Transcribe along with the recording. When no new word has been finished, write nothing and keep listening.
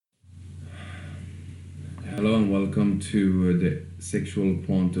Hello and welcome to the Sexual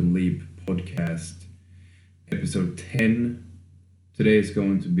Quantum Leap podcast, episode 10. Today is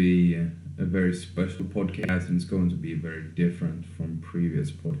going to be a very special podcast and it's going to be very different from previous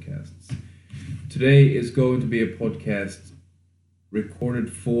podcasts. Today is going to be a podcast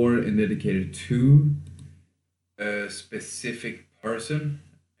recorded for and dedicated to a specific person.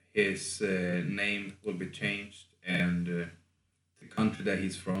 His name will be changed and the country that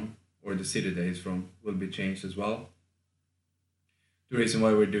he's from or the city that he's from will be changed as well. The reason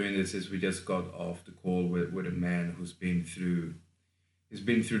why we're doing this is we just got off the call with a man he's been through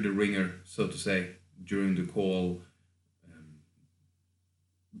the ringer, so to say, during the call.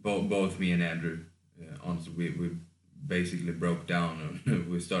 Both me and Andrew, honestly, we basically broke down and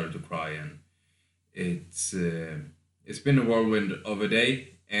we started to cry, and it's been a whirlwind of a day.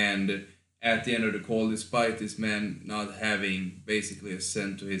 And at the end of the call, despite this man not having basically a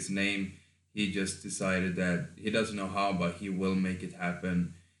cent to his name, he just decided that he doesn't know how, but he will make it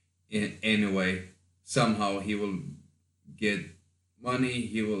happen in any way. Somehow he will get money,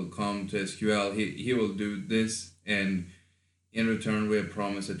 he will come to SQL, he will do this, and in return we have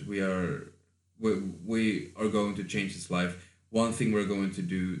promised that we are going to change his life. One thing we're going to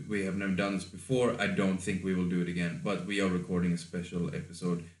do, we have never done this before, I don't think we will do it again, but we are recording a special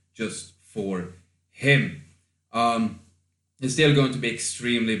episode just for him. It's still going to be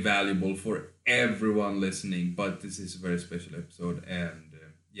extremely valuable for everyone listening, but this is a very special episode, and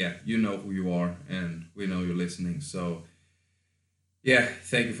you know who you are, and we know you're listening. So,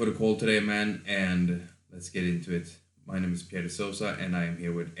 thank you for the call today, man, and let's get into it. My name is Pierre Sosa, and I am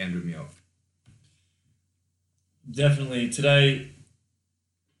here with Andrew Mio. Definitely, today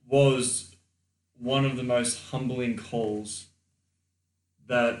was one of the most humbling calls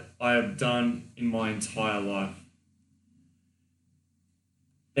that I have done in my entire life.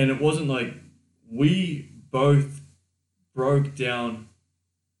 And it wasn't like we both broke down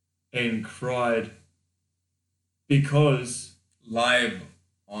and cried because Live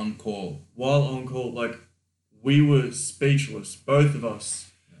on call. while on call, like we were speechless, both of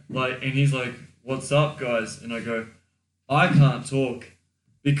us. Like, and he's like, "What's up, guys?" And I go, "I can't talk,"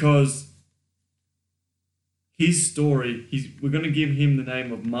 because his story, we're going to give him the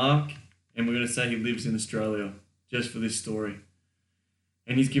name of Mark, and we're going to say he lives in Australia just for this story.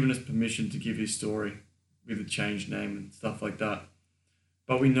 And he's given us permission to give his story with a changed name and stuff like that.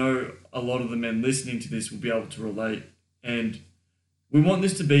 But we know a lot of the men listening to this will be able to relate. And we want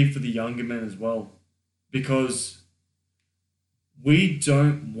this to be for the younger men as well, because we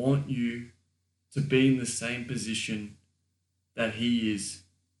don't want you to be in the same position that he is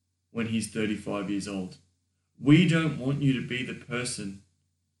when he's 35 years old. We don't want you to be the person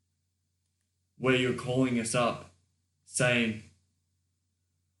where you're calling us up saying,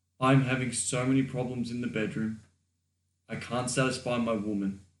 "I'm having so many problems in the bedroom. I can't satisfy my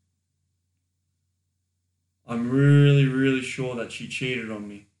woman. I'm really, really sure that she cheated on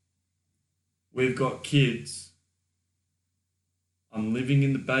me. We've got kids. I'm living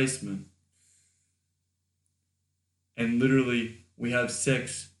in the basement. And literally, we have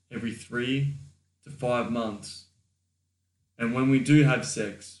sex every 3 to 5 months. And when we do have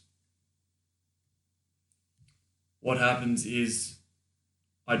sex, what happens is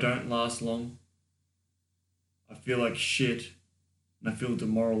I don't last long. I feel like shit, and I feel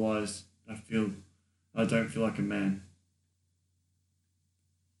demoralized. I don't feel like a man."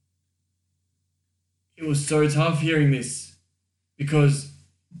 It was so tough hearing this, because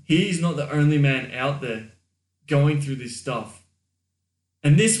he's not the only man out there going through this stuff.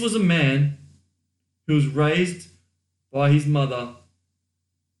 And this was a man who was raised by his mother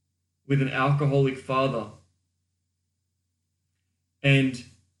with an alcoholic father. And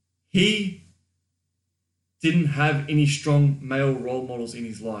he didn't have any strong male role models in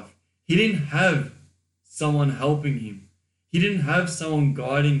his life. He didn't have someone helping him. He didn't have someone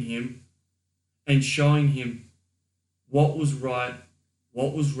guiding him and showing him what was right,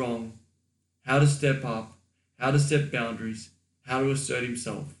 what was wrong, how to step up, how to set boundaries, how to assert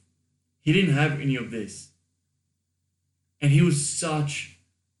himself. He didn't have any of this. And he was such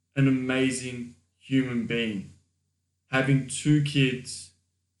an amazing human being, having 2 kids,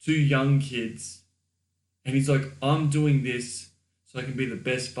 2 young kids. And he's like, "I'm doing this so I can be the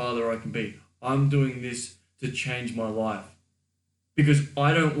best father I can be. I'm doing this to change my life, because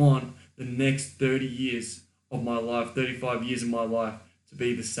I don't want the next 30 years of my life, 35 years of my life, to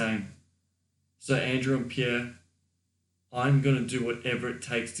be the same. So Andrew and Pierre, I'm going to do whatever it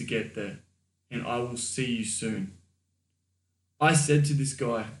takes to get there, and I will see you soon." I said to this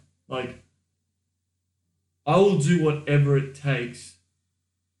guy, like, I will do whatever it takes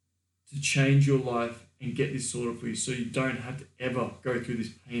to change your life and get this sorted for you so you don't have to ever go through this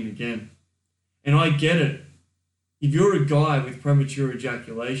pain again. And I get it. If you're a guy with premature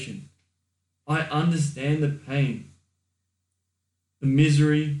ejaculation, I understand the pain, the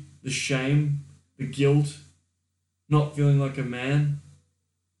misery, the shame, the guilt, not feeling like a man,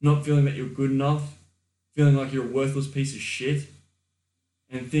 not feeling that you're good enough, feeling like you're a worthless piece of shit,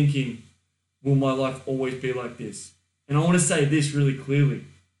 and thinking, will my life always be like this? And I want to say this really clearly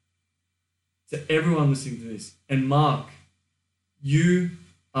to everyone listening to this. And Mark, you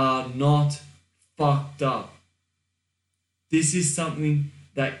are not fucked up. This is something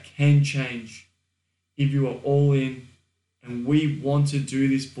that can change if you are all in, and we want to do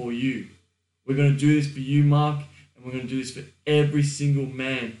this for you. We're going to do this for you, Mark, and we're going to do this for every single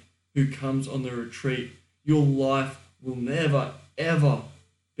man who comes on the retreat. Your life will never, ever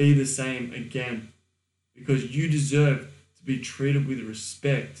be the same again, because you deserve to be treated with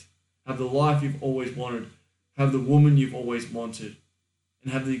respect, have the life you've always wanted, have the woman you've always wanted,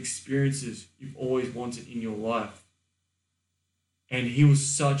 and have the experiences you've always wanted in your life. And he was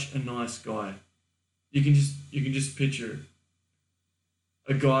such a nice guy. You can just picture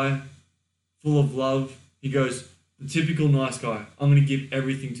a guy full of love. He goes, the typical nice guy, I'm going to give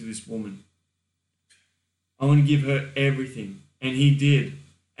everything to this woman. I'm going to give her everything. And he did.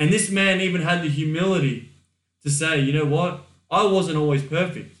 And this man even had the humility to say, you know what? I wasn't always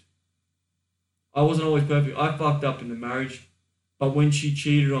perfect. I fucked up in the marriage. But when she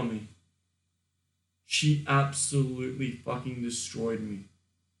cheated on me, she absolutely fucking destroyed me.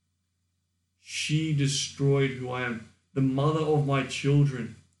 She destroyed who I am. The mother of my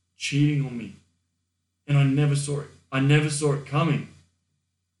children cheating on me. And I never saw it. I never saw it coming.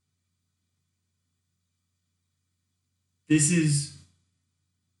 This is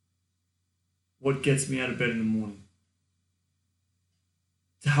what gets me out of bed in the morning.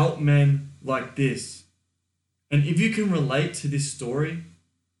 To help men like this. And if you can relate to this story,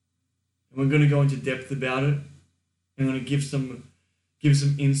 and we're going to go into depth about it, and I'm going to give some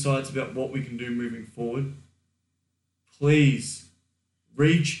insights about what we can do moving forward, please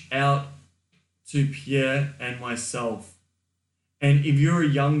reach out to Pierre and myself. And if you're a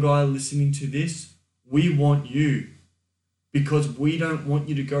young guy listening to this, we want you, because we don't want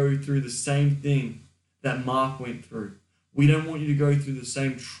you to go through the same thing that Mark went through. We don't want you to go through the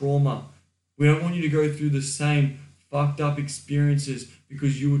same trauma. We don't want you to go through the same fucked up experiences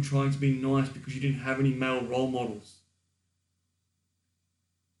because you were trying to be nice because you didn't have any male role models.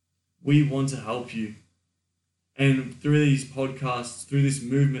 We want to help you. And through these podcasts, through this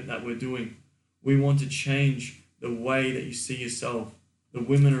movement that we're doing, we want to change the way that you see yourself, the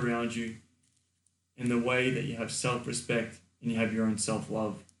women around you, and the way that you have self-respect and you have your own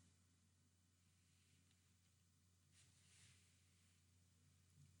self-love.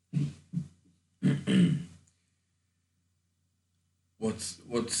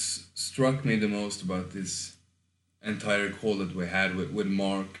 What's struck me the most about this entire call that we had with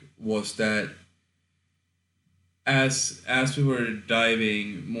Mark was that as we were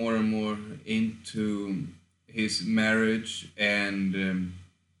diving more and more into his marriage and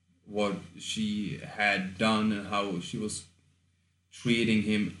what she had done and how she was treating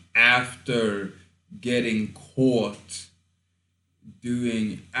him after getting caught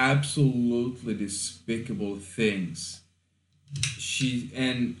doing absolutely despicable things, she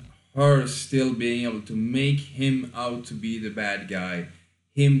and her still being able to make him out to be the bad guy,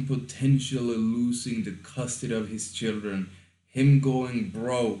 him potentially losing the custody of his children, him going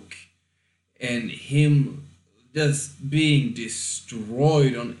broke, and him just being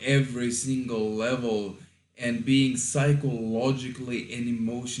destroyed on every single level and being psychologically and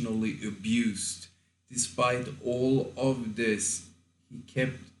emotionally abused. Despite all of this, he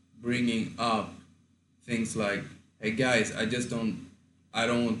kept bringing up things like, hey guys, I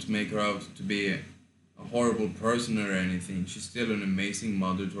don't want to make her out to be a horrible person or anything. She's still an amazing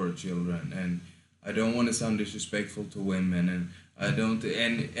mother to her children, and I don't want to sound disrespectful to women, and I don't,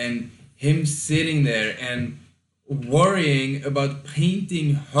 and him sitting there and worrying about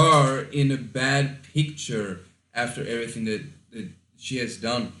painting her in a bad picture after everything that she has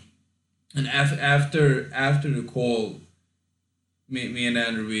done. And after the call, me and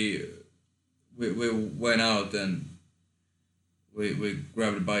Andrew, we went out and we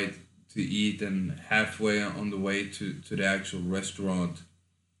grabbed a bite to eat, and halfway on the way to the actual restaurant,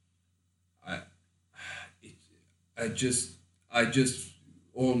 I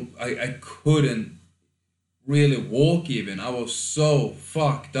couldn't really walk even. I was so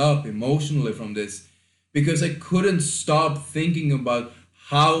fucked up emotionally from this because I couldn't stop thinking about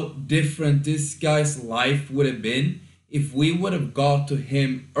how different this guy's life would have been if we would have got to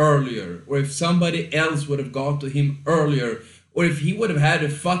him earlier, or if somebody else would have got to him earlier, or if he would have had a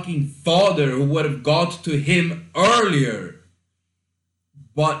fucking father who would have got to him earlier.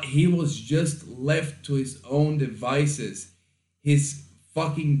 But he was just left to his own devices. His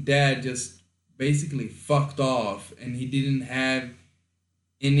fucking dad just basically fucked off, and he didn't have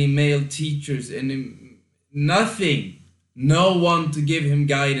any male teachers, nothing. No one to give him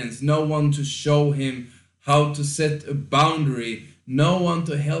guidance, no one to show him how to set a boundary, no one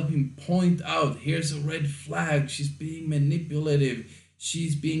to help him point out, here's a red flag, she's being manipulative,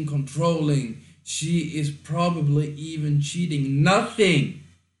 she's being controlling, she is probably even cheating. Nothing.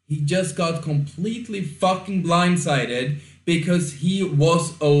 He just got completely fucking blindsided because he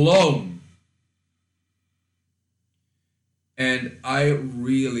was alone. And I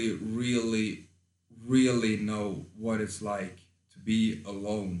really, really, really know what it's like to be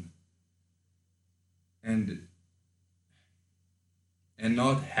alone. And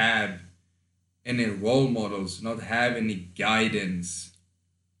not have any role models, not have any guidance.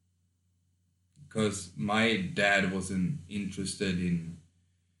 Because my dad wasn't interested in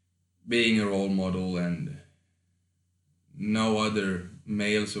being a role model, and no other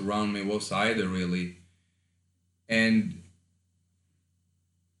males around me was either, really. And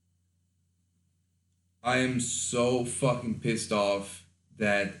I am so fucking pissed off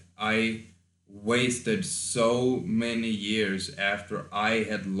that I wasted so many years after I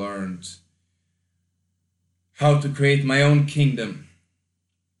had learned how to create my own kingdom.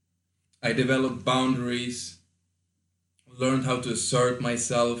 I developed boundaries, learned how to assert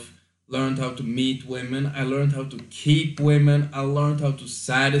myself, learned how to meet women, I learned how to keep women, I learned how to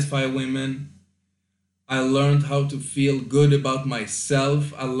satisfy women, I learned how to feel good about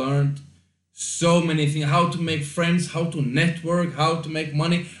myself, I learned so many things, how to make friends, how to network, how to make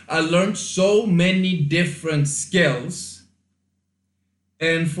money. I learned so many different skills.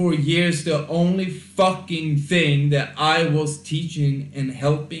 And for years, the only fucking thing that I was teaching and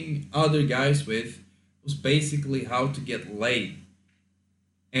helping other guys with was basically how to get laid.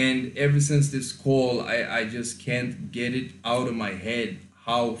 And ever since this call, I just can't get it out of my head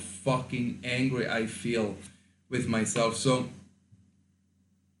how fucking angry I feel with myself. So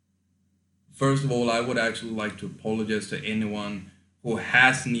first of all, I would actually like to apologize to anyone who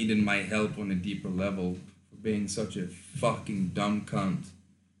has needed my help on a deeper level for being such a fucking dumb cunt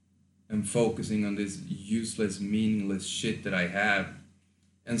and focusing on this useless, meaningless shit that I have.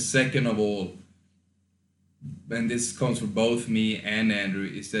 And second of all, and this comes from both me and Andrew,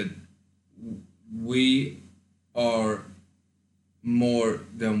 is that we are more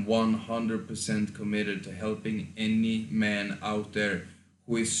than 100% committed to helping any man out there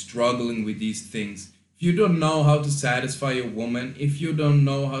who is struggling with these things. If you don't know how to satisfy a woman, if you don't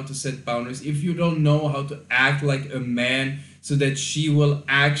know how to set boundaries, if you don't know how to act like a man so that she will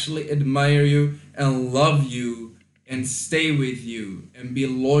actually admire you and love you and stay with you and be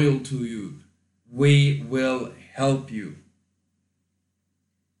loyal to you, we will help you.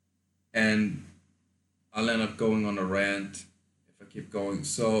 And I'll end up going on a rant if I keep going.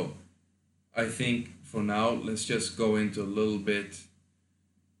 So I think for now, let's just go into a little bit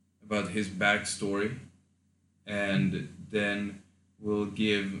about his backstory, and then we'll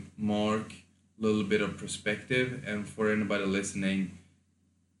give Mark a little bit of perspective. And for anybody listening,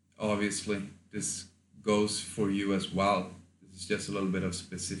 obviously this goes for you as well. This is just a little bit of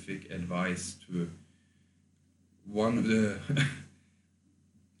specific advice to one of the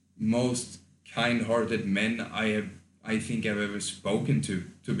most kind-hearted men I think I've ever spoken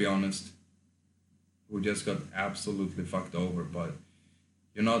to be honest, who just got absolutely fucked over. But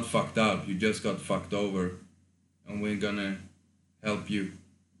you're not fucked up, you just got fucked over, and we're gonna help you.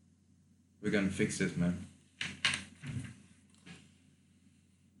 We're gonna fix this, man.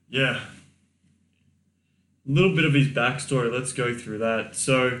 Yeah. A little bit of his backstory, let's go through that.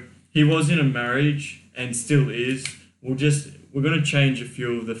 So, he was in a marriage, and still is. We're gonna change a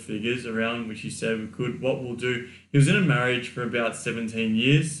few of the figures around, which he said we could. What we'll do, he was in a marriage for about 17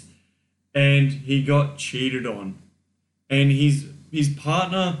 years, and he got cheated on. And his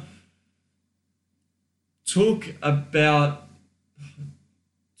partner took about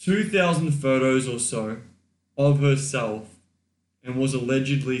 2,000 photos or so of herself and was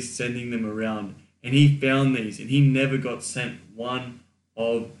allegedly sending them around. And he found these, and he never got sent one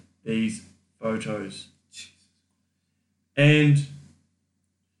of these photos. And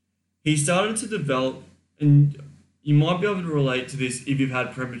he started to develop, and you might be able to relate to this if you've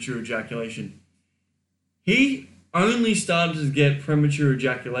had premature ejaculation. He only started to get premature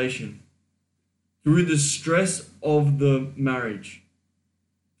ejaculation through the stress of the marriage,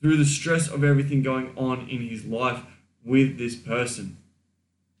 through the stress of everything going on in his life with this person.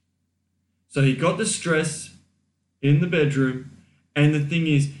 So he got the stress in the bedroom, and the thing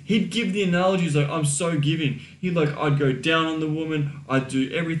is, he'd give the analogies like, I'm so giving. I'd go down on the woman, I'd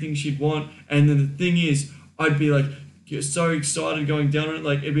do everything she'd want, and then the thing is, I'd be like, get so excited going down on it,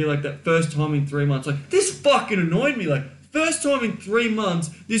 like, it'd be like that first time in 3 months, like, this fucking annoyed me, like, first time in 3 months,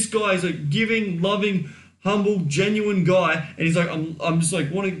 this guy is like giving, loving, humble, genuine guy, and he's like, I'm just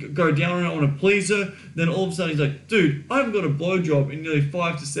like, want to go down on it, I want to please her. Then all of a sudden he's like, dude, I haven't got a blowjob in nearly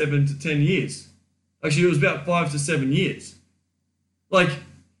 5 to 7 to 10 years. Actually, it was about 5 to 7 years. Like,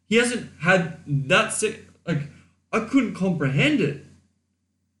 he hasn't had that like, I couldn't comprehend it.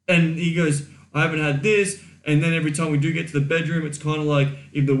 And he goes, I haven't had this. And then every time we do get to the bedroom, it's kind of like,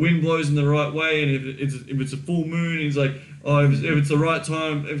 if the wind blows in the right way, and if it's a full moon, he's like, oh, if it's the right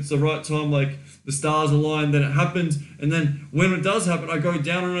time, like the stars align, then it happens. And then when it does happen, I go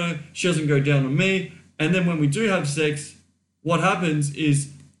down on her, she doesn't go down on me. And then when we do have sex, what happens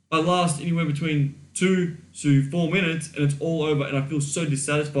is I last anywhere between 2 to 4 minutes, and it's all over, and I feel so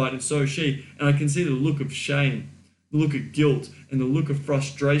dissatisfied, and so is she. And I can see the look of shame, the look of guilt, and the look of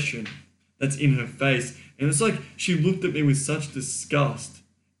frustration that's in her face. And it's like she looked at me with such disgust.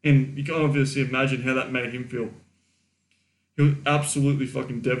 And you can obviously imagine how that made him feel. He was absolutely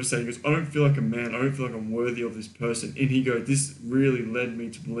fucking devastated. He goes, I don't feel like a man. I don't feel like I'm worthy of this person. And he goes, this really led me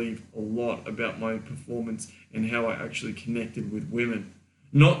to believe a lot about my performance and how I actually connected with women.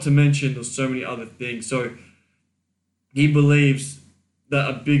 Not to mention there's so many other things. So he believes that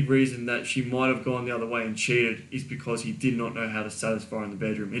a big reason that she might have gone the other way and cheated is because he did not know how to satisfy her in the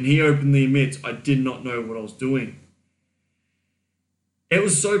bedroom. And he openly admits, I did not know what I was doing. It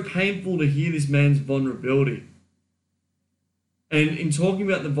was so painful to hear this man's vulnerability. And in talking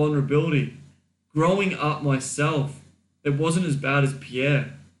about the vulnerability, growing up myself, it wasn't as bad as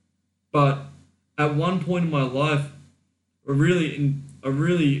Pierre. But at one point in my life, a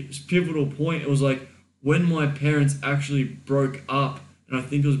really pivotal point, it was like when my parents actually broke up, and I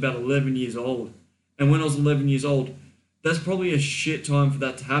think it was about 11 years old. And when I was 11 years old, that's probably a shit time for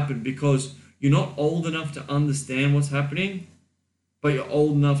that to happen, because you're not old enough to understand what's happening, but you're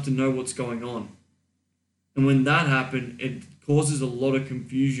old enough to know what's going on. And when that happened, it causes a lot of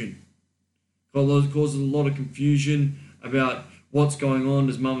confusion. It causes a lot of confusion about what's going on.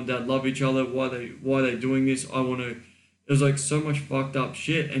 Does mum and dad love each other? Why are they doing this? It was like so much fucked up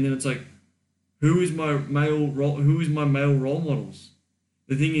shit. And then it's like, who is my male role models?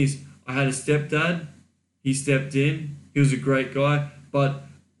 The thing is, I had a stepdad. He stepped in. He was a great guy. But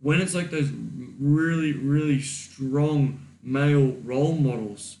when it's like those really, really strong male role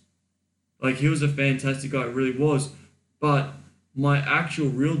models, like he was a fantastic guy, it really was. But my actual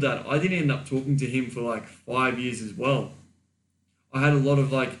real dad, I didn't end up talking to him for like 5 years as well. I had a lot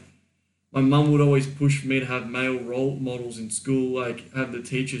of like, my mum would always push for me to have male role models in school, like have the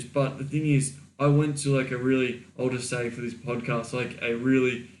teachers. But the thing is, I went to like I'll just say for this podcast, like a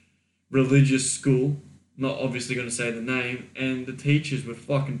really religious school. I'm not obviously going to say the name. And the teachers were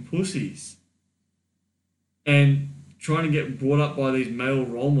fucking pussies. And trying to get brought up by these male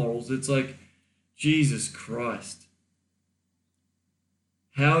role models, it's like, Jesus Christ.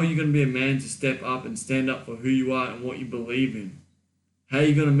 How are you going to be a man to step up and stand up for who you are and what you believe in? How are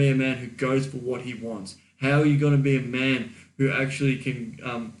you going to be a man who goes for what he wants? How are you going to be a man who actually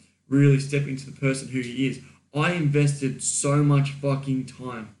can really step into the person who he is? I invested so much fucking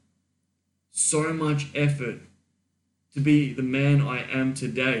time, so much effort to be the man I am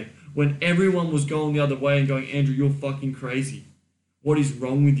today, when everyone was going the other way and going, Andrew, you're fucking crazy. What is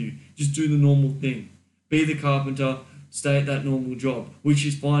wrong with you? Just do the normal thing. Be the carpenter, stay at that normal job, which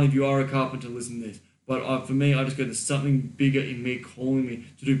is fine if you are a carpenter, listen to this. But for me, I just go, there's something bigger in me calling me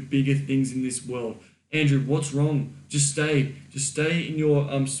to do bigger things in this world. Andrew, what's wrong? Just stay in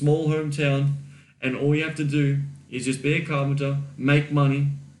your small hometown, and all you have to do is just be a carpenter, make money,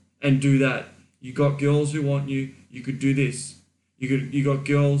 and do that. You got girls who want you. You could do this. You got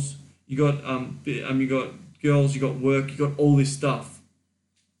girls. You got girls. You got work. You got all this stuff.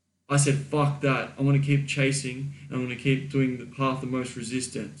 I said, fuck that. I'm gonna keep chasing, and I'm gonna keep doing the path of most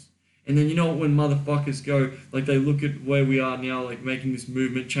resistance. And then you know what, when motherfuckers go, like they look at where we are now, like making this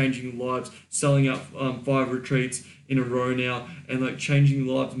movement, changing lives, selling out 5 retreats in a row now, and like changing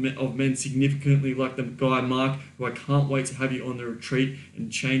the lives of men significantly, like the guy Mark, who I can't wait to have you on the retreat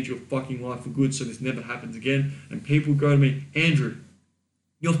and change your fucking life for good so this never happens again. And people go to me, Andrew,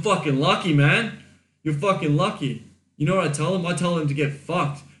 you're fucking lucky, man. You're fucking lucky. You know what I tell them? I tell them to get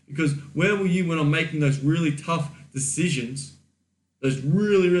fucked. Because where were you when I'm making those really tough decisions? Those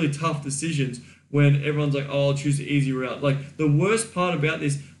really, really tough decisions when everyone's like, oh, I'll choose the easy route. Like, the worst part about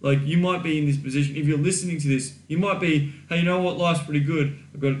this, Like, you might be in this position. If you're listening to this, you might be, hey, you know what? Life's pretty good.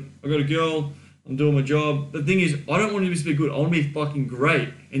 I got a girl. I'm doing my job. The thing is, I don't want to just be good. I want to be fucking great.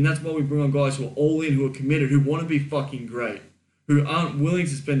 And that's why we bring on guys who are all in, who are committed, who want to be fucking great, who aren't willing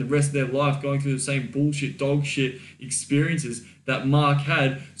to spend the rest of their life going through the same bullshit, dog shit experiences that Mark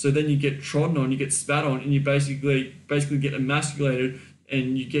had. So then you get trodden on, you get spat on, and you basically get emasculated,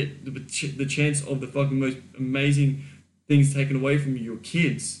 and you get the chance of the fucking most amazing things taken away from you, your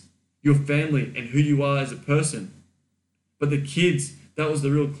kids, your family, and who you are as a person. But the kids, that was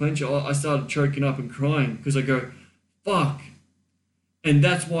the real clincher. I started choking up and crying because I go, fuck. And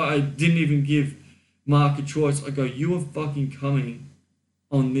that's why I didn't even give Mark a choice. I go, you are fucking coming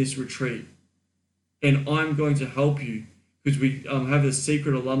on this retreat, and I'm going to help you, because we have a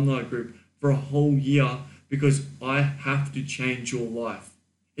secret alumni group for a whole year, because I have to change your life.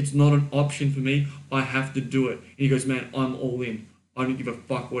 It's not an option for me. I have to do it. And he goes, man, I'm all in. I don't give a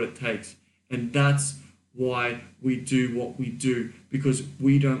fuck what it takes. And that's why we do what we do, because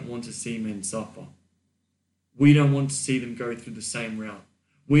we don't want to see men suffer. We don't want to see them go through the same route.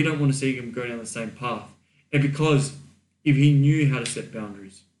 We don't want to see them go down the same path. And because if he knew how to set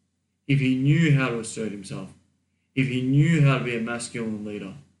boundaries, if he knew how to assert himself, if he knew how to be a masculine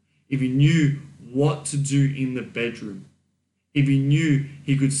leader, if he knew what to do in the bedroom, if he knew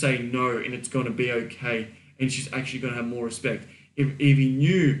he could say no and it's going to be okay and she's actually going to have more respect, if he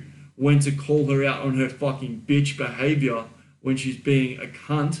knew when to call her out on her fucking bitch behavior when she's being a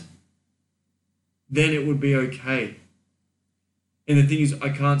cunt, then it would be okay. And the thing is, I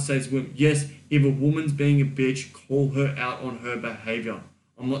can't say to women, yes, if a woman's being a bitch, call her out on her behavior.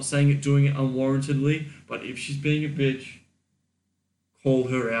 I'm not saying it doing it unwarrantedly, but if she's being a bitch, call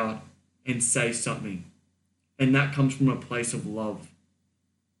her out and say something. And that comes from a place of love.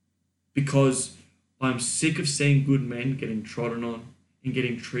 Because I'm sick of seeing good men getting trodden on and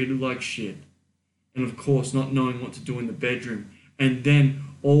getting treated like shit. And of course, not knowing what to do in the bedroom. And then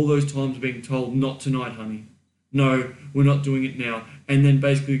all those times being told, not tonight, honey. No, we're not doing it now. And then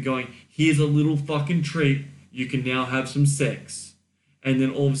basically going, here's a little fucking treat. You can now have some sex. And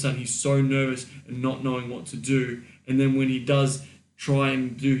then all of a sudden he's so nervous and not knowing what to do. And then when he does try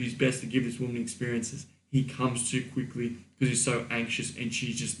and do his best to give this woman experiences, he comes too quickly because he's so anxious and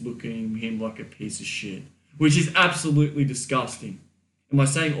she's just looking at him like a piece of shit. Which is absolutely disgusting. Am I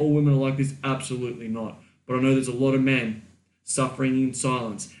saying all women are like this? Absolutely not. But I know there's a lot of men suffering in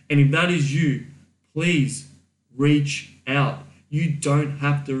silence. And if that is you, please reach out. You don't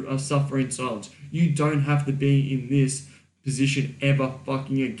have to suffer in silence. You don't have to be in this position ever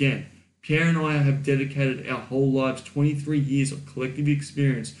fucking again. Pierre and I have dedicated our whole lives, 23 years of collective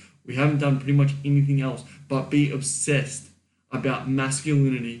experience. We haven't done pretty much anything else but be obsessed about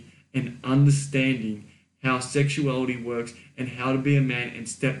masculinity and understanding how sexuality works and how to be a man and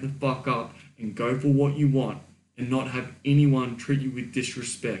step the fuck up and go for what you want and not have anyone treat you with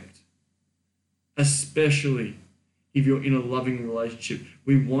disrespect. Especially if you're in a loving relationship.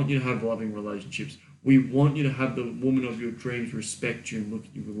 We want you to have loving relationships. We want you to have the woman of your dreams respect you and look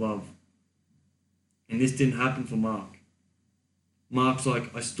at you with love. And this didn't happen for Mark. Mark's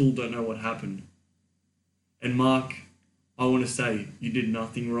like, I still don't know what happened. And Mark, I want to say, you did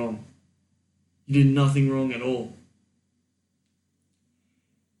nothing wrong. You did nothing wrong at all.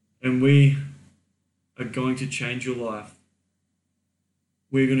 And we are going to change your life.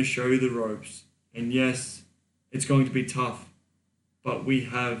 We're going to show you the ropes. And yes, it's going to be tough, but we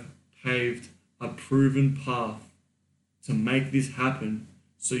have paved a proven path to make this happen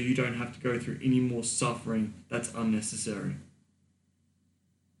so you don't have to go through any more suffering that's unnecessary.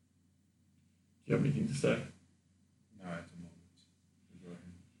 Do you have anything to say? No, at the moment. Go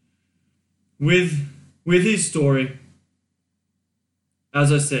ahead. With his story,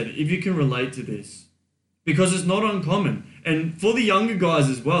 as I said, if you can relate to this, because it's not uncommon, and for the younger guys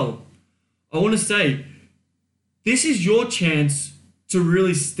as well, I want to say, this is your chance to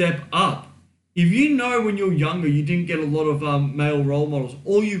really step up. If you know when you're younger you didn't get a lot of male role models,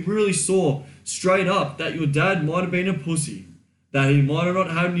 or you really saw straight up that your dad might have been a pussy, that he might have not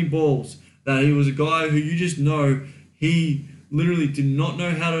had any balls, that he was a guy who you just know he literally did not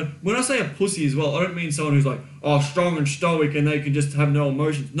know how to... When I say a pussy as well, I don't mean someone who's like, oh, strong and stoic and they can just have no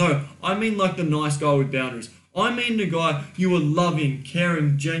emotions. No, I mean like the nice guy with boundaries. I mean the guy you were loving,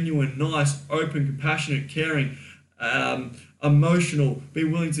 caring, genuine, nice, open, compassionate, caring, emotional, be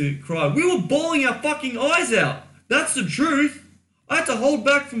willing to cry. We were bawling our fucking eyes out. That's the truth. I had to hold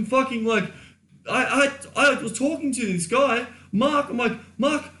back from fucking like... I was talking to this guy, Mark. I'm like,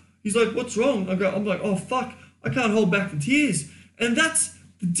 Mark, he's like, what's wrong? I'm like, oh fuck, I can't hold back the tears. And that's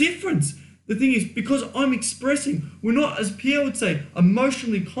the difference. the thing is, because I'm expressing, we're not, as Pierre would say,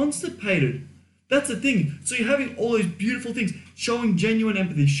 emotionally constipated. That's the thing. So you're having all those beautiful things, showing genuine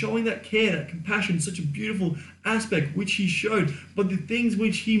empathy, showing that care, that compassion, such a beautiful aspect which he showed. But the things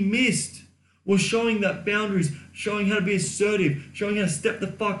which he missed was showing that boundaries, showing how to be assertive, showing how to step the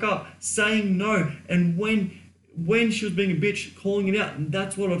fuck up, saying no, and when she was being a bitch, calling it out. And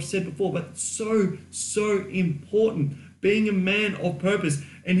that's what I've said before, but it's so important. Being a man of purpose.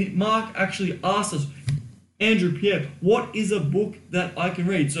 And Mark actually asked us, Andrew, Pierre, what is a book that I can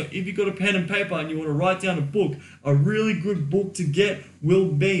read? So if you've got a pen and paper and you want to write down a book, a really good book to get will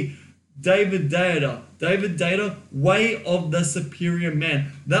be David Deida, Way of the Superior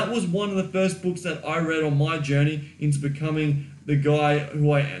Man. That was one of the first books that I read on my journey into becoming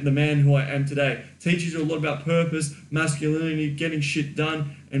the man who I am today. Teaches you a lot about purpose, masculinity, getting shit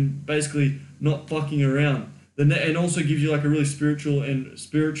done, and basically not fucking around. And also gives you like a really spiritual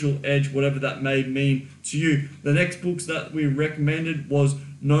edge, whatever that may mean to you. The next books that we recommended was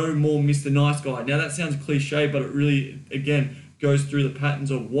No More Mr. Nice Guy. Now that sounds cliche, but it really, again, goes through the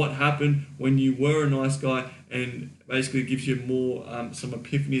patterns of what happened when you were a nice guy, and basically gives you more some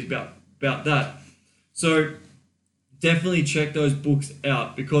epiphanies about that. So definitely check those books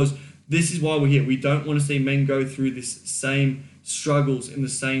out, because this is why we're here. We don't want to see men go through this same struggles and the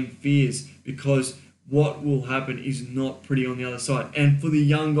same fears, because what will happen is not pretty on the other side. And for the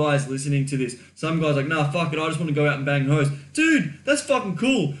young guys listening to this, some guys are like, nah, fuck it, I just want to go out and bang hoes. Dude, that's fucking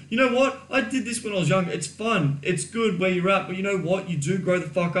cool. You know what? I did this when I was young. It's fun. It's good where you're at. But you know what? You do grow the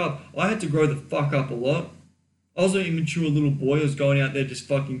fuck up. I had to grow the fuck up a lot. I was an immature little boy. I was going out there just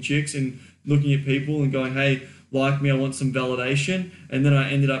fucking chicks and looking at people and going, hey, like me, I want some validation. And then I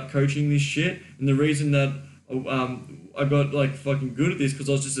ended up coaching this shit. And the reason that I got like fucking good at this, because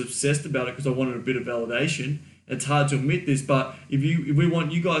I was just obsessed about it, because I wanted a bit of validation. It's hard to admit this, but if we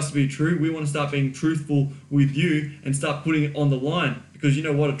want you guys to be true, we want to start being truthful with you and start putting it on the line. Because you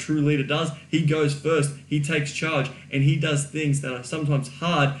know what a true leader does? He goes first, he takes charge, and he does things that are sometimes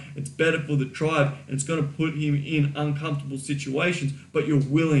hard. It's better for the tribe, and it's going to put him in uncomfortable situations, but you're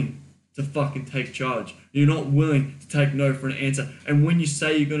willing to fucking take charge. You're not willing to take no for an answer. And when you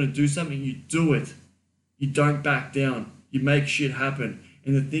say you're going to do something, you do it. You don't back down. You make shit happen.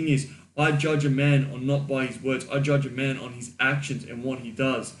 And the thing is, I judge a man on not by his words. I judge a man on his actions and what he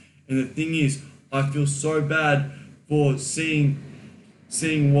does. And the thing is, I feel so bad for seeing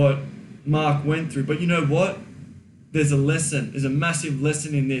what Mark went through. But you know what? There's a lesson. There's a massive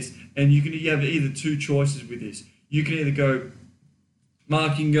lesson in this. And you have either two choices with this. You can either go,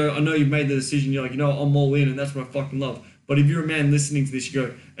 Mark, you can go, I know you've made the decision. You're like, you know, I'm all in, and that's what I fucking love. But if you're a man listening to this, you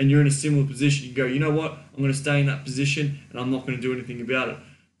go, and you're in a similar position, you go, you know what? I'm going to stay in that position, and I'm not going to do anything about it.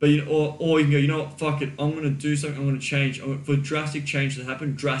 But or you can go, you know what? Fuck it. I'm going to do something. I'm going to change. For drastic change to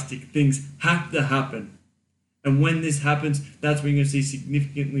happen, drastic things have to happen. And when this happens, that's when you're going to see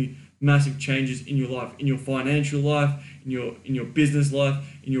significantly massive changes in your life, in your financial life, in your business life,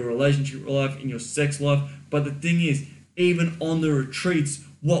 in your relationship life, in your sex life. But the thing is, even on the retreats,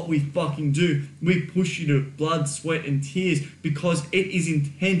 what we fucking do, we push you to blood, sweat, and tears, because it is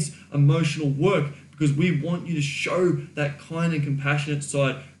intense emotional work, because we want you to show that kind and compassionate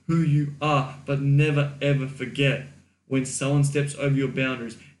side, who you are. But never ever forget, when someone steps over your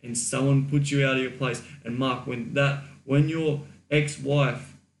boundaries and someone puts you out of your place. And Mark, when your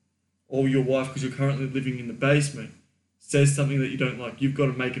ex-wife or your wife, because you're currently living in the basement, says something that you don't like, you've got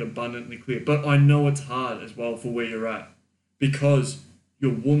to make it abundantly clear. But I know it's hard as well for where you're at, because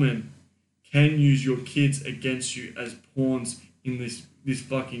your woman can use your kids against you as pawns in this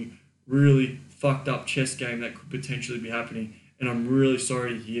fucking really fucked up chess game that could potentially be happening. And I'm really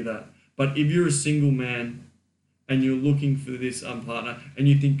sorry to hear that. But if you're a single man and you're looking for this partner, and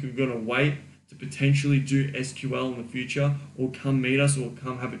you think you're going to wait to potentially do SQL in the future, or come meet us, or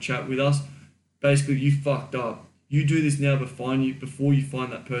come have a chat with us, basically you fucked up. You do this now before you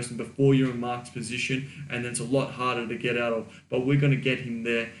find that person, before you're in Mark's position, and it's a lot harder to get out of. But we're going to get him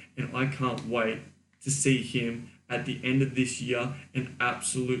there, and I can't wait to see him at the end of this year and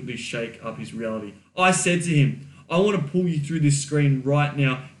absolutely shake up his reality. I said to him, I want to pull you through this screen right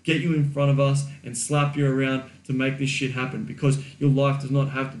now, get you in front of us, and slap you around to make this shit happen, because your life does not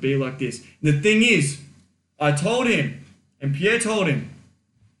have to be like this. And the thing is, I told him, and Pierre told him,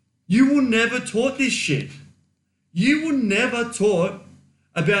 you were never taught this shit. You were never taught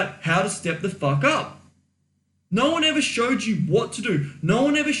about how to step the fuck up. No one ever showed you what to do. No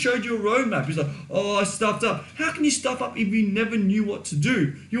one ever showed you a roadmap. It's like, oh, I stuffed up. How can you stuff up if you never knew what to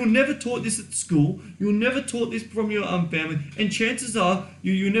do? You were never taught this at school. You were never taught this from your family. And chances are,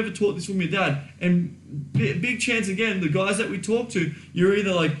 you were never taught this from your dad. And big chance, again, the guys that we talk to, you're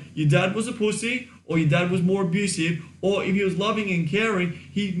either like, your dad was a pussy, or your dad was more abusive, or if he was loving and caring,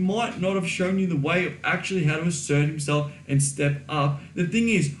 he might not have shown you the way of actually how to assert himself and step up. The thing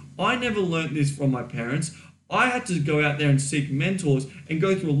is, I never learned this from my parents. I had to go out there and seek mentors and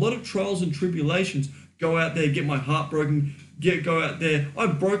go through a lot of trials and tribulations, go out there, get my heart broken, go out there. I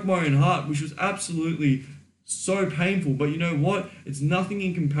broke my own heart, which was absolutely so painful. But you know what? It's nothing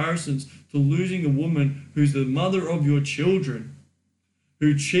in comparison to losing a woman who's the mother of your children,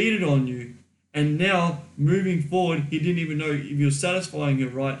 who cheated on you. And now, moving forward, he didn't even know if you're satisfying her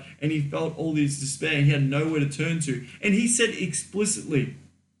right, and he felt all this despair, and he had nowhere to turn to. And he said explicitly,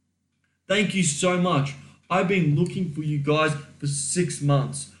 "Thank you so much. I've been looking for you guys for 6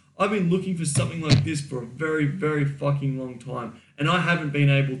 months. I've been looking for something like this for a very, very fucking long time, and I haven't been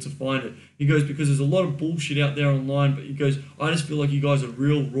able to find it." He goes, "Because there's a lot of bullshit out there online, but he goes, I just feel like you guys are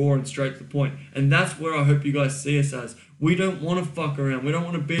real, raw, and straight to the point. And that's where I hope you guys see us as. We don't want to fuck around. We don't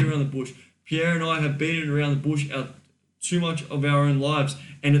want to beat around the bush. Pierre and I have beaten around the bush out too much of our own lives,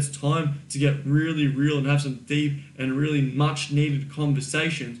 and it's time to get really real and have some deep and really much needed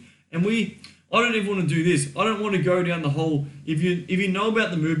conversations. And I don't even want to do this. I don't want to go down the whole, if you know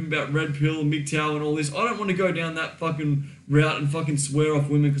about the movement about Red Pill and MGTOW and all this, I don't want to go down that fucking route and fucking swear off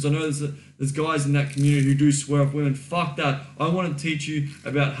women, because I know there's guys in that community who do swear off women. Fuck that. I want to teach you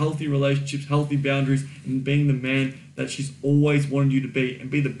about healthy relationships, healthy boundaries, and being the man that she's always wanted you to be, and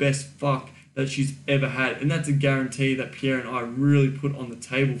be the best fuck that she's ever had. And that's a guarantee that Pierre and I really put on the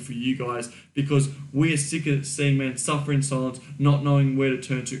table for you guys, because we are sick of seeing men suffer in silence, not knowing where to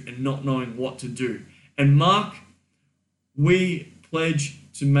turn to and not knowing what to do. And Mark, we pledge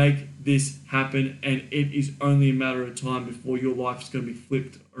to make this happen, and it is only a matter of time before your life is going to be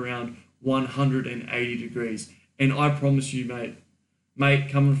flipped around 180 degrees. And I promise you, mate,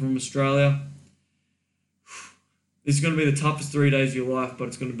 coming from Australia, this is going to be the toughest 3 days of your life, but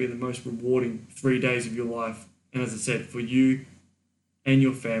it's going to be the most rewarding 3 days of your life. And as I said, for you and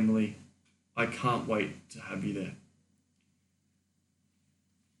your family, I can't wait to have you there.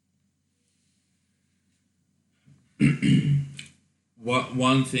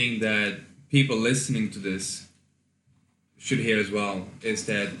 One thing that people listening to this should hear as well is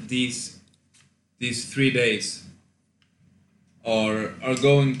that these 3 days are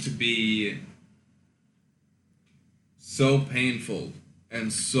going to be so painful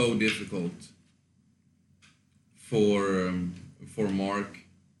and so difficult for Mark.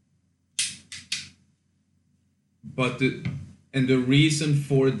 But the reason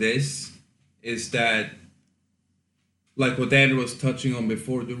for this is that, like what Andrew was touching on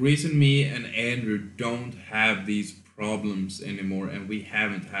before, the reason me and Andrew don't have these problems anymore, and we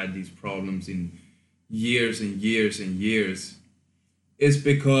haven't had these problems in years and years and years, is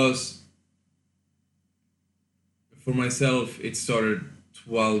because, for myself, it started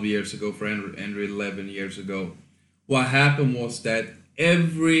 12 years ago, for Andrew 11 years ago. What happened was that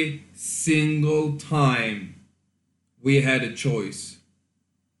every single time we had a choice,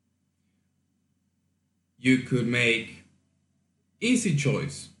 you could make easy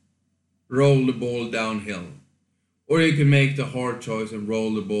choice, roll the ball downhill, or you could make the hard choice and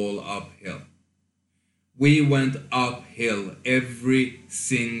roll the ball uphill. We went uphill every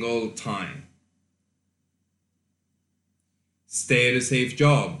single time. Stay at a safe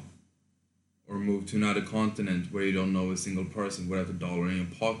job, or move to another continent where you don't know a single person without a dollar in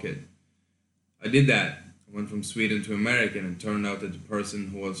your pocket. I did that. I went from Sweden to America, and it turned out that the person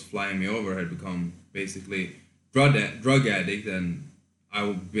who was flying me over had become basically drug addict, and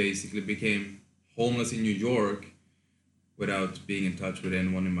I basically became homeless in New York without being in touch with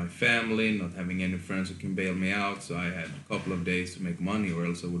anyone in my family, not having any friends who can bail me out. So I had a couple of days to make money, or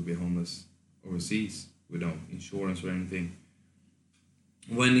else I would be homeless overseas without insurance or anything.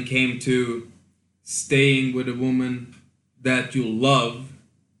 When it came to staying with a woman that you love,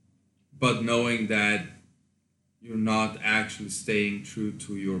 but knowing that you're not actually staying true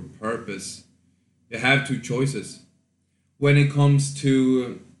to your purpose, you have two choices. When it comes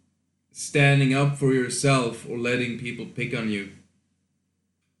to standing up for yourself or letting people pick on you,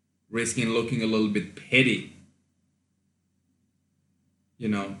 risking looking a little bit petty,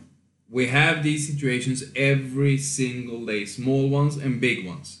 we have these situations every single day, small ones and big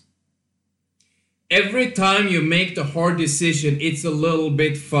ones. Every time you make the hard decision, it's a little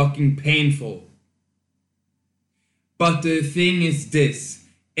bit fucking painful. But the thing is this,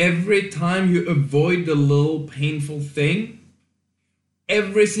 every time you avoid the little painful thing,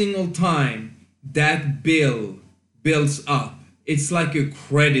 every single time that bill builds up. It's like a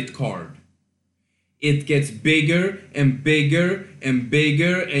credit card. It gets bigger and bigger and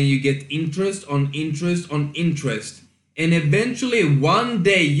bigger, and you get interest on interest on interest. And eventually one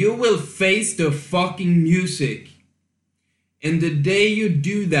day you will face the fucking music. And the day you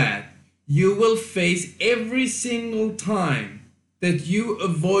do that, you will face every single time that you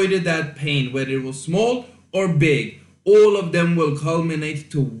avoided that pain, whether it was small or big. All of them will culminate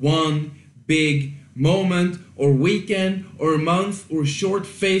to one big moment or weekend or month or short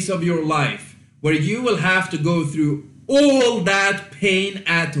phase of your life, where you will have to go through all that pain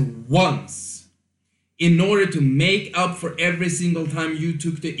at once in order to make up for every single time you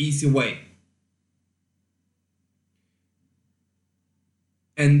took the easy way.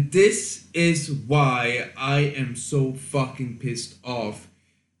 And this is why I am so fucking pissed off,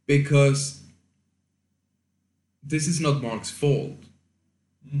 because this is not Mark's fault.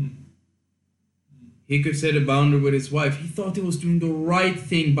 He could set a boundary with his wife. He thought he was doing the right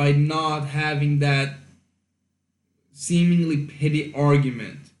thing by not having that seemingly petty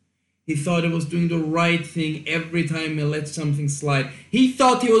argument. He thought he was doing the right thing every time he let something slide. He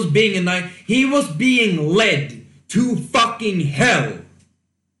thought he was being a knight. He was being led to fucking hell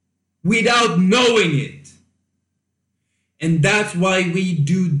without knowing it. And that's why we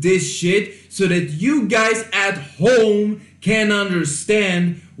do this shit, so that you guys at home can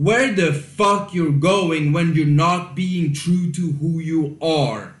understand where the fuck you're going when you're not being true to who you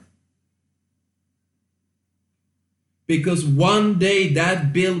are. Because one day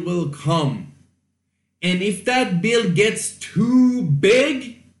that bill will come. And if that bill gets too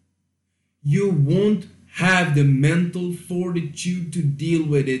big, you won't have the mental fortitude to deal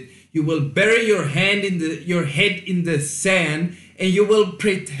with it. You will bury your head in the sand, and you will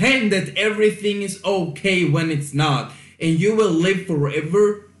pretend that everything is okay when it's not. And you will live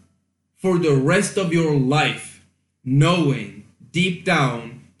forever, for the rest of your life, knowing deep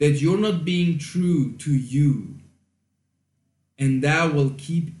down that you're not being true to you. And that will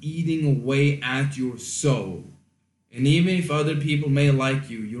keep eating away at your soul. And even if other people may like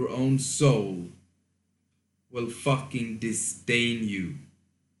you, your own soul will fucking disdain you.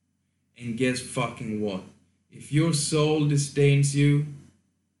 And guess fucking what? If your soul disdains you,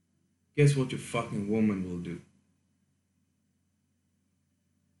 guess what your fucking woman will do?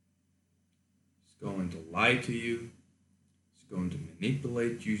 She's going to lie to you. She's going to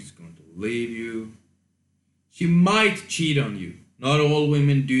manipulate you. She's going to leave you. She might cheat on you. Not all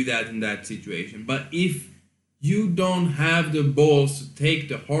women do that in that situation. But if you don't have the balls to take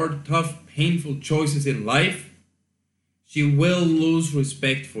the hard, tough, painful choices in life, she will lose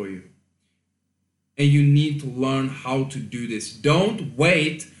respect for you. And you need to learn how to do this. Don't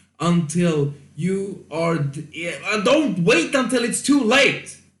wait until don't wait until it's too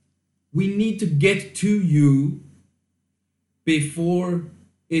late. We need to get to you before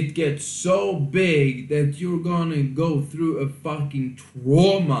it gets so big that you're gonna go through a fucking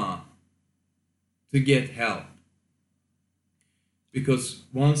trauma to get help. Because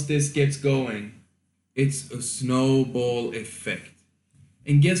once this gets going, it's a snowball effect.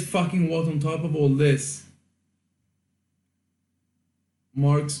 And guess fucking what, on top of all this,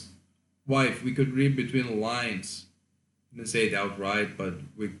 Mark's wife, we could read between the lines. I didn't say it outright, but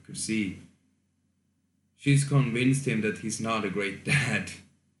we could see. She's convinced him that he's not a great dad.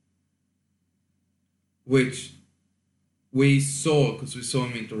 Which we saw, because we saw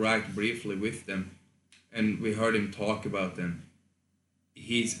him interact briefly with them. And we heard him talk about them.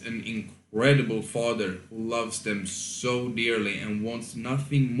 He's an incredible father who loves them so dearly and wants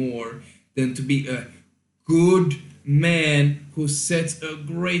nothing more than to be a good man who sets a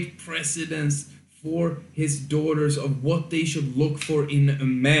great precedence for his daughters of what they should look for in a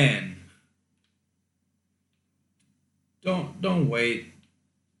man. Don't wait.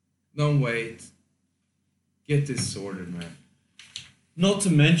 Don't wait. Get this sorted, man. Not to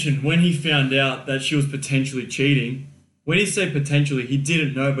mention, when he found out that she was potentially cheating, when he said potentially, he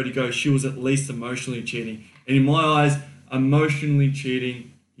didn't know, but he goes, she was at least emotionally cheating. And in my eyes, emotionally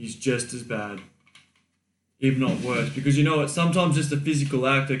cheating is just as bad, if not worse. Because you know what, sometimes just a physical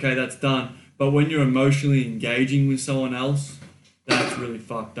act, okay, that's done. But when you're emotionally engaging with someone else, that's really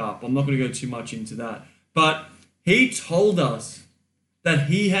fucked up. I'm not going to go too much into that. But he told us that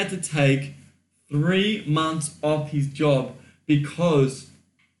he had to take 3 months off his job because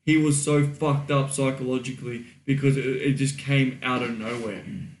he was so fucked up psychologically, because it just came out of nowhere.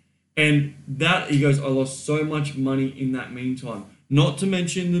 And that, he goes, I lost so much money in that meantime. Not to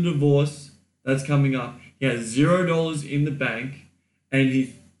mention the divorce that's coming up. He has $0 in the bank, and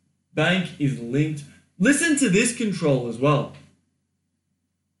bank is linked. Listen to this control as well.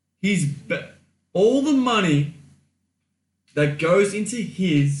 All the money that goes into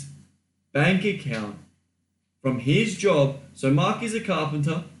his bank account from his job. So Mark is a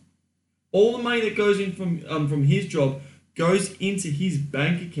carpenter. All the money that goes in from his job goes into his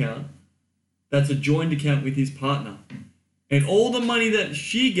bank account. That's a joint account with his partner. And all the money that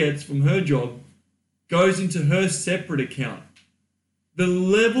she gets from her job goes into her separate account. The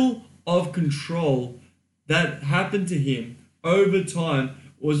level of control that happened to him over time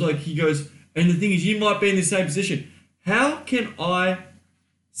was like, he goes, and the thing is, you might be in the same position. How can I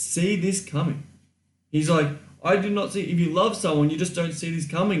see this coming? He's like, I do not see, if you love someone, you just don't see this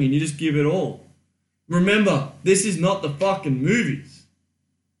coming and you just give it all. Remember, this is not the fucking movies.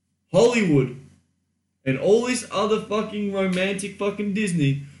 Hollywood and all this other fucking romantic fucking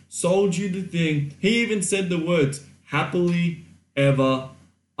Disney sold you the thing. He even said the words, happily ever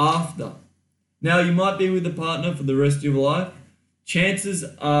after. Now, you might be with a partner for the rest of your life. Chances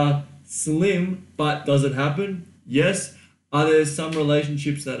are slim, but does it happen? Yes. Are there some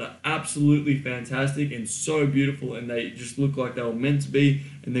relationships that are absolutely fantastic and so beautiful and they just look like they were meant to be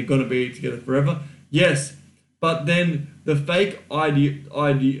and they're going to be together forever? Yes. But then the fake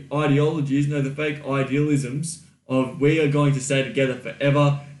ideologies, the fake idealisms of we are going to stay together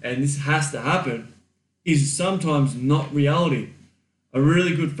forever and this has to happen is sometimes not reality. A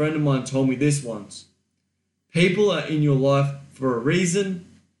really good friend of mine told me this once. People are in your life for a reason,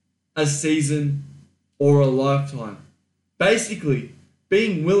 a season, or a lifetime. Basically,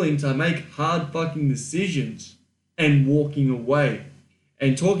 being willing to make hard fucking decisions and walking away.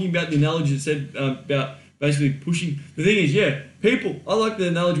 And talking about the analogy that said about basically pushing. The thing is, yeah, people, I like the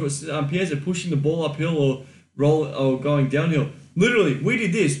analogy what Pierre said, pushing the ball uphill or going downhill. Literally, we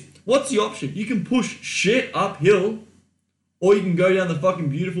did this. What's the option? You can push shit uphill or you can go down the fucking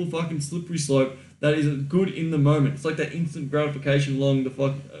beautiful fucking slippery slope that is good in the moment. It's like that instant gratification along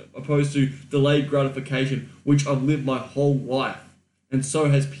the opposed to delayed gratification, which I've lived my whole life. And so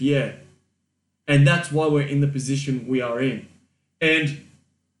has Pierre. And that's why we're in the position we are in. And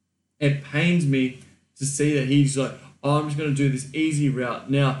it pains me to see that he's like, oh, I'm just going to do this easy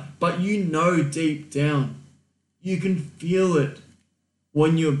route now. But you know deep down, you can feel it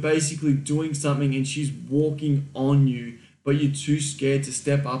when you're basically doing something and she's walking on you, but you're too scared to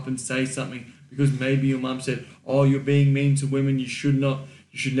step up and say something because maybe your mum said, oh, you're being mean to women, you should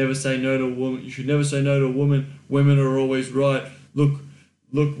never say no to a woman, you should never say no to a woman, women are always right, look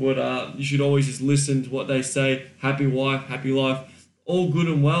what, you should always just listen to what they say, happy wife, happy life, all good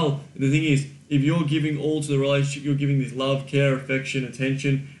and well. And the thing is, if you're giving all to the relationship, you're giving this love, care, affection,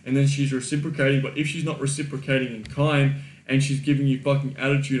 attention, and then she's reciprocating, but if she's not reciprocating in kind, and she's giving you fucking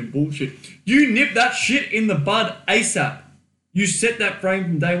attitude and bullshit, you nip that shit in the bud ASAP. You set that frame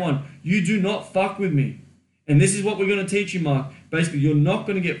from day one. You do not fuck with me. And this is what we're going to teach you, Mark. Basically, you're not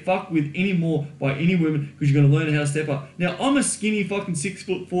going to get fucked with anymore by any women because you're going to learn how to step up. Now, I'm a skinny fucking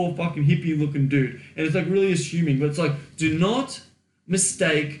 6'4" fucking hippie looking dude. And it's like really assuming. But it's like, do not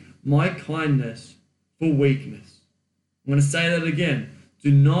mistake my kindness for weakness. I'm going to say that again.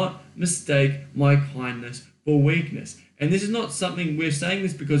 Do not mistake my kindness for weakness. And this is not something, we're saying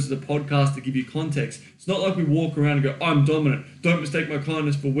this because it's a podcast to give you context. It's not like we walk around and go, I'm dominant. Don't mistake my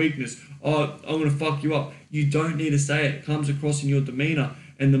kindness for weakness. Oh, I'm going to fuck you up. You don't need to say it. It comes across in your demeanor.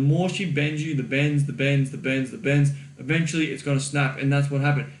 And the more she bends you, the bends, eventually it's going to snap. And that's what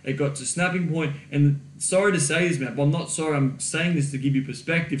happened. It got to snapping point. And sorry to say this, man, but I'm not sorry. I'm saying this to give you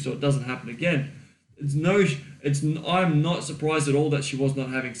perspective so it doesn't happen again. I'm not surprised at all that she was not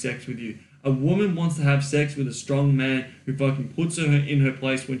having sex with you. A woman wants to have sex with a strong man who fucking puts her in her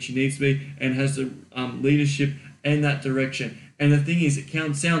place when she needs to be and has the leadership and that direction. And the thing is, it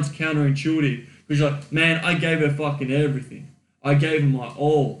sounds counterintuitive because you're like, man, I gave her fucking everything. I gave her my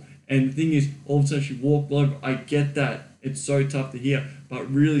all. And the thing is, all of a sudden she walked over. I get that. It's so tough to hear.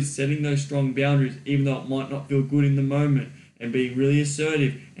 But really setting those strong boundaries, even though it might not feel good in the moment, and being really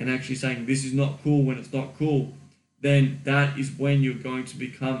assertive and actually saying this is not cool when it's not cool, then that is when you're going to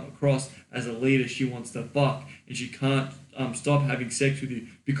become across as a leader she wants to fuck, and she can't stop having sex with you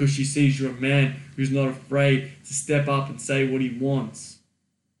because she sees you're a man who's not afraid to step up and say what he wants,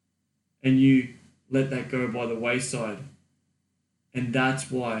 and you let that go by the wayside. And that's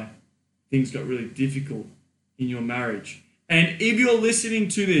why things got really difficult in your marriage. And if you're listening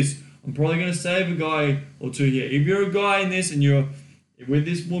to this, I'm probably going to save a guy or two here. If you're a guy in this and you're with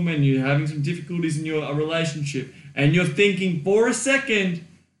this woman, you're having some difficulties in your relationship, and you're thinking for a second,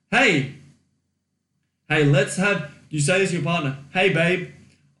 hey, you say this to your partner, hey babe,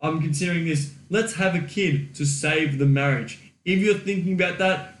 I'm considering this, let's have a kid to save the marriage. If you're thinking about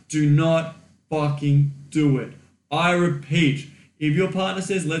that, Do not fucking do it. I repeat, if your partner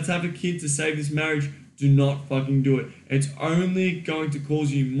says, let's have a kid to save this marriage, do not fucking do it. It's only going to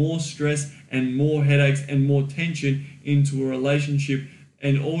cause you more stress and more headaches and more tension into a relationship.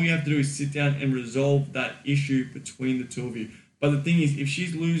 And all you have to do is sit down and resolve that issue between the two of you. But the thing is, if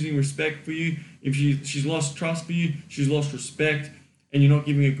she's losing respect for you, if she's lost trust for you, she's lost respect, and you're not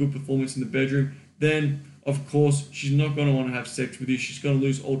giving a good performance in the bedroom, then of course she's not going to want to have sex with you. She's going to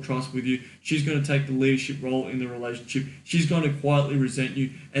lose all trust with you. She's going to take the leadership role in the relationship. She's going to quietly resent you.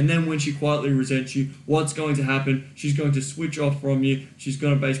 And then when she quietly resents you, what's going to happen? She's going to switch off from you. She's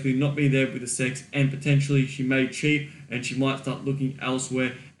going to basically not be there with the sex, and potentially she may cheat, and she might start looking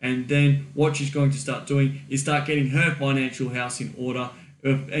elsewhere. And then what she's going to start doing is start getting her financial house in order,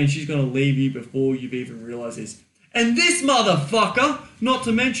 and she's going to leave you before you've even realized this. And this motherfucker, not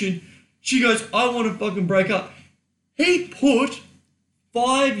to mention, she goes, I want to fucking break up. He put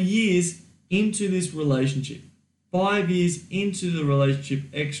 5 years into this relationship. 5 years into the relationship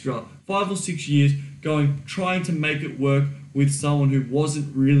extra. 5 or 6 years trying to make it work with someone who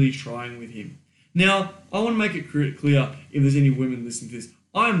wasn't really trying with him. Now, I want to make it clear if there's any women listening to this.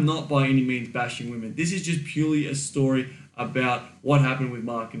 I'm not by any means bashing women. This is just purely a story about what happened with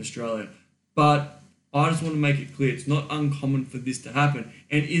Mark in Australia. But I just want to make it clear, it's not uncommon for this to happen.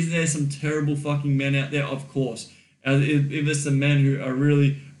 And is there some terrible fucking men out there? Of course. If there's some men who are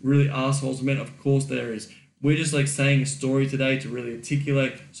really, really assholes men, of course there is. We're just like saying a story today to really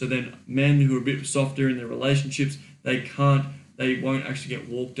articulate, so then men who are a bit softer in their relationships, they won't actually get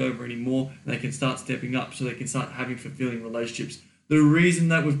walked over anymore. And they can start stepping up, so they can start having fulfilling relationships. The reason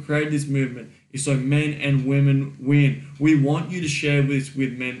that we've created this movement is so men and women win. We want you to share this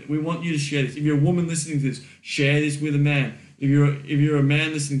with men. We want you to share this. If you're a woman listening to this, share this with a man. If you're a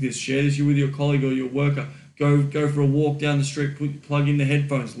man listening to this, share this with your colleague or your worker. Go for a walk down the street, plug in the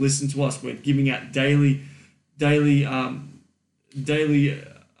headphones, listen to us. We're giving out daily content.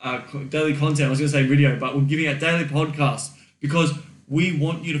 I was going to say video, but we're giving out daily podcasts because we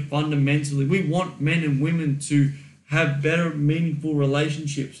want you to we want men and women to have better, meaningful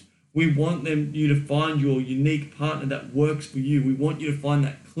relationships. We want you to find your unique partner that works for you. We want you to find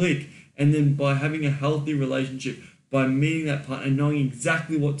that click. And then by having a healthy relationship, by meeting that partner and knowing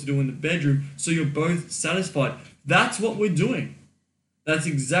exactly what to do in the bedroom, so you're both satisfied. That's what we're doing. That's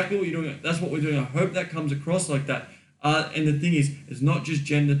exactly what you're doing. That's what we're doing. I hope that comes across like that. And the thing is, it's not just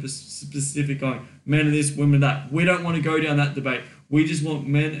gender specific, going men are this, women are that. We don't want to go down that debate. We just want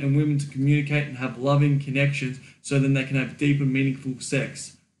men and women to communicate and have loving connections, so then they can have deeper, meaningful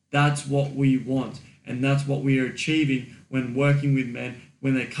sex. That's what we want. And that's what we are achieving when working with men,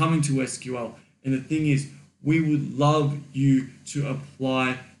 when they're coming to SQL. And the thing is, we would love you to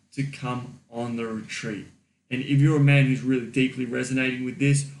apply to come on the retreat. And if you're a man who's really deeply resonating with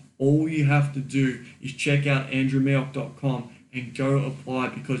this, all you have to do is check out andrewmayock.com and go apply,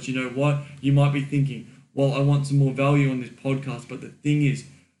 because you know what? You might be thinking, well, I want some more value on this podcast, but the thing is,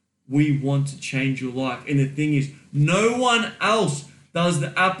 we want to change your life. And the thing is, no one else does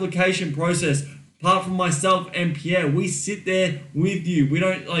the application process apart from myself and Pierre. We sit there with you. We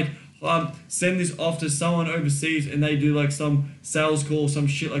don't send this off to someone overseas and they do like some sales call, some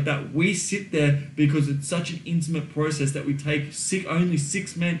shit like that. We sit there because it's such an intimate process that we take only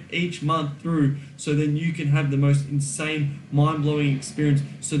 6 men each month through, so then you can have the most insane, mind-blowing experience,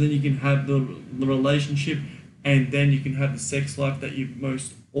 so then you can have the relationship, and then you can have the sex life that you've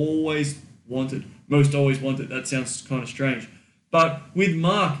most always wanted. That sounds kind of strange. But with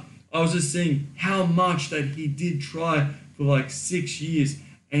Mark, I was just seeing how much that he did try for like 6 years.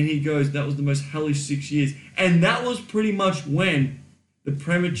 And he goes, that was the most hellish 6 years. And that was pretty much when the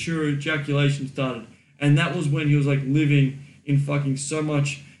premature ejaculation started. And that was when he was like living in fucking so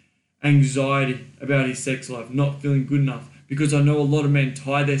much anxiety about his sex life, not feeling good enough. Because I know a lot of men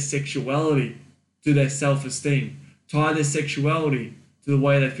tie their sexuality to their self-esteem, tie their sexuality to the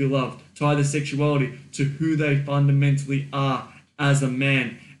way they feel loved, tie their sexuality to who they fundamentally are as a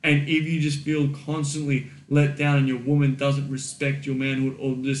man. And if you just feel constantly let down and your woman doesn't respect your manhood,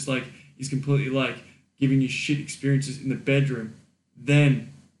 or just like is completely like giving you shit experiences in the bedroom,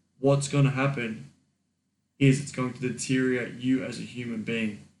 then what's going to happen is it's going to deteriorate you as a human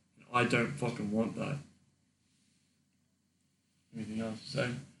being. I don't fucking want that. Anything else to say?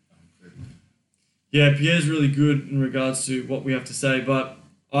 Yeah, Pierre's really good in regards to what we have to say, but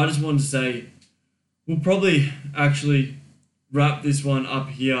I just wanted to say we'll probably actually wrap this one up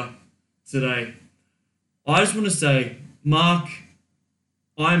here today. I just want to say, Mark,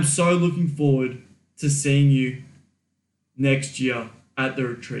 I'm so looking forward to seeing you next year at the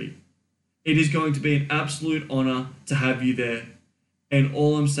retreat. It is going to be an absolute honor to have you there. And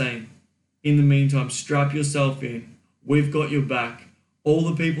all I'm saying, in the meantime, strap yourself in. We've got your back. All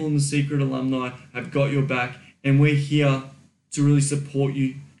the people in the Secret Alumni have got your back, and we're here to really support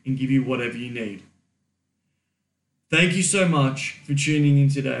you and give you whatever you need. Thank you so much for tuning in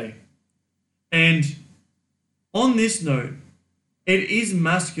today. And on this note, it is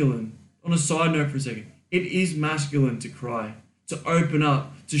masculine, on a side note for a second, it is masculine to cry, to open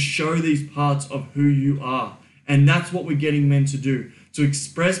up, to show these parts of who you are. And that's what we're getting men to do, to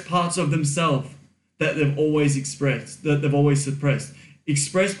express parts of themselves that they've always expressed, that they've always suppressed.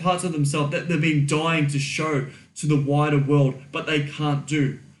 Express parts of themselves that they've been dying to show to the wider world, but they can't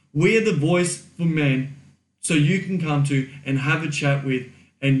do. We are the voice for men, so you can come to and have a chat with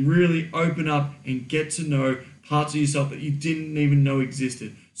and really open up and get to know parts of yourself that you didn't even know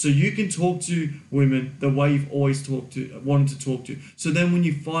existed. So you can talk to women the way you've always wanted to talk to. So then when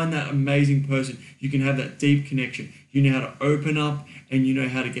you find that amazing person, you can have that deep connection. You know how to open up, and you know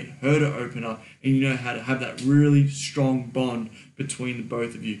how to get her to open up, and you know how to have that really strong bond between the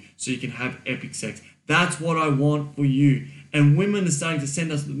both of you so you can have epic sex. That's what I want for you. And women are starting to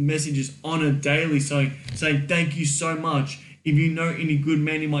send us messages on a daily saying thank you so much. If you know any good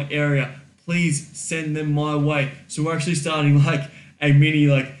men in my area, please send them my way. So we're actually starting like a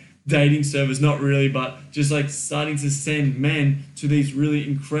mini dating service, not really, but just like starting to send men to these really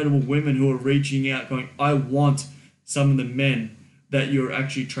incredible women who are reaching out going, I want some of the men that you're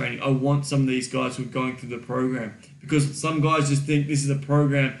actually training. I want some of these guys who are going through the program, because some guys just think this is a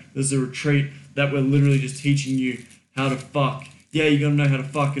program, this is a retreat that we're literally just teaching you how to fuck. Yeah, you're going to know how to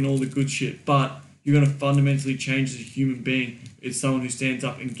fuck and all the good shit, but you're going to fundamentally change as a human being as someone who stands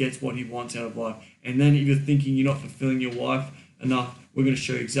up and gets what he wants out of life. And then if you're thinking you're not fulfilling your wife enough, we're going to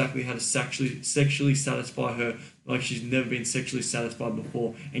show you exactly how to sexually satisfy her like she's never been sexually satisfied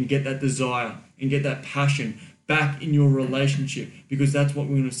before, and get that desire and get that passion back in your relationship, because that's what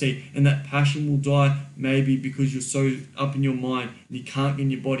we're going to see. And that passion will die maybe because you're so up in your mind and you can't get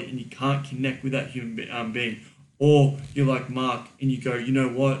in your body and you can't connect with that human being. Or you're like Mark and you go, you know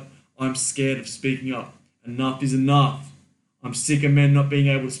what? I'm scared of speaking up. Enough is enough. I'm sick of men not being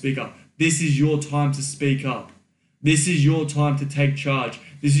able to speak up. This is your time to speak up. This is your time to take charge.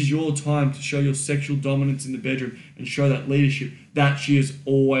 This is your time to show your sexual dominance in the bedroom and show that leadership that she has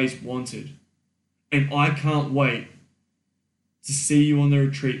always wanted. And I can't wait to see you on the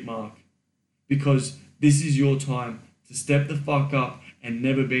retreat, Mark, because this is your time to step the fuck up and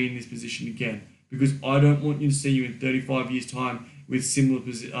never be in this position again. Because I don't want you to see you in 35 years' time with similar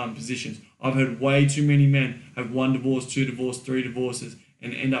positions. I've heard way too many men have 1 divorce, 2 divorces, 3 divorces,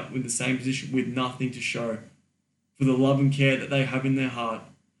 and end up with the same position with nothing to show for the love and care that they have in their heart,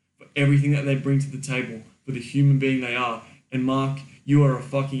 for everything that they bring to the table, for the human being they are. And Mark, you are a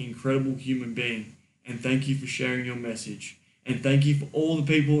fucking incredible human being. And thank you for sharing your message. And thank you for all the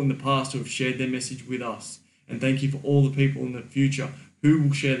people in the past who have shared their message with us. And thank you for all the people in the future who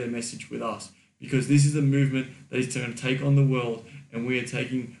will share their message with us. Because this is a movement that is going to take on the world, and we are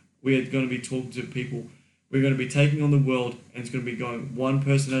going to be talking to people. We're going to be taking on the world, and it's going to be going one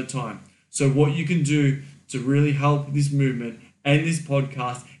person at a time. So what you can do to really help this movement and this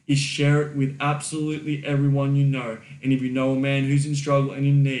podcast is share it with absolutely everyone you know. And if you know a man who's in struggle and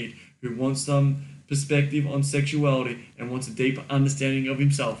in need, who wants some perspective on sexuality and wants a deeper understanding of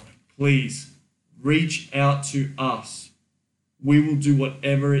himself, please reach out to us. We will do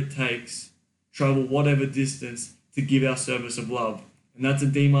whatever it takes, travel whatever distance to give our service of love. And that's a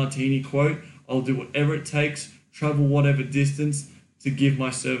DeMartini quote. I'll do whatever it takes, travel whatever distance to give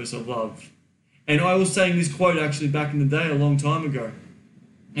my service of love. And I was saying this quote actually back in the day, a long time ago.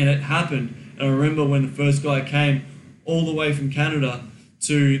 And it happened. And I remember when the first guy came all the way from Canada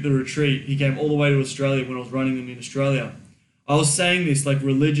to the retreat. He came all the way to Australia when I was running them in Australia. I was saying this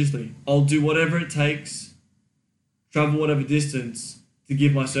religiously. I'll do whatever it takes, travel whatever distance to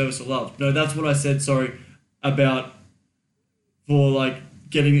give my service of love. No, that's what I said, about for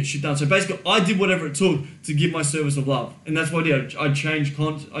getting it shit done. So basically, I did whatever it took to give my service of love. And that's what I did. I changed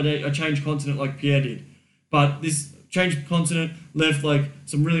continent like Pierre did. But this changed continent, left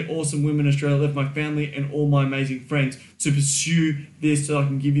some really awesome women in Australia, left my family and all my amazing friends to pursue this so I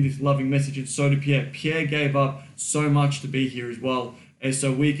can give you this loving message. And so did Pierre. Pierre gave up so much to be here as well. And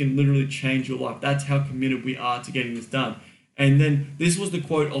so we can literally change your life. That's how committed we are to getting this done. And then this was the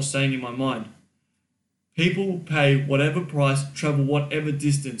quote I was saying in my mind. People will pay whatever price, travel whatever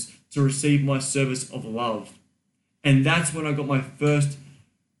distance to receive my service of love. And that's when I got my first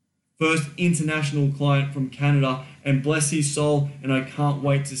international client from Canada, and bless his soul, and I can't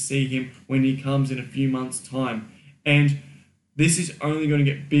wait to see him when he comes in a few months' time. And this is only going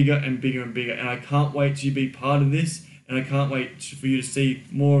to get bigger and bigger and bigger, and I can't wait to be part of this, and I can't wait for you to see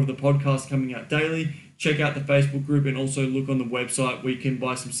more of the podcast coming out daily. Check out the Facebook group and also look on the website where you can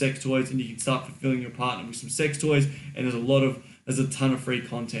buy some sex toys and you can start fulfilling your partner with some sex toys. And there's a ton of free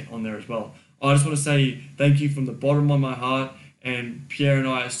content on there as well. I just want to say thank you from the bottom of my heart. And Pierre and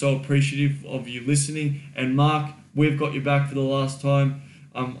I are so appreciative of you listening. And Mark, we've got you back for the last time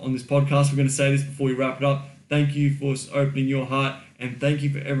on this podcast. We're going to say this before we wrap it up. Thank you for opening your heart. And thank you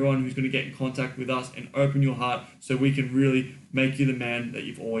for everyone who's going to get in contact with us and open your heart so we can really make you the man that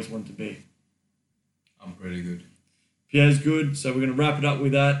you've always wanted to be. I'm pretty good. Pierre's good, so we're going to wrap it up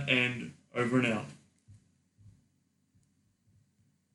with that, and over and out.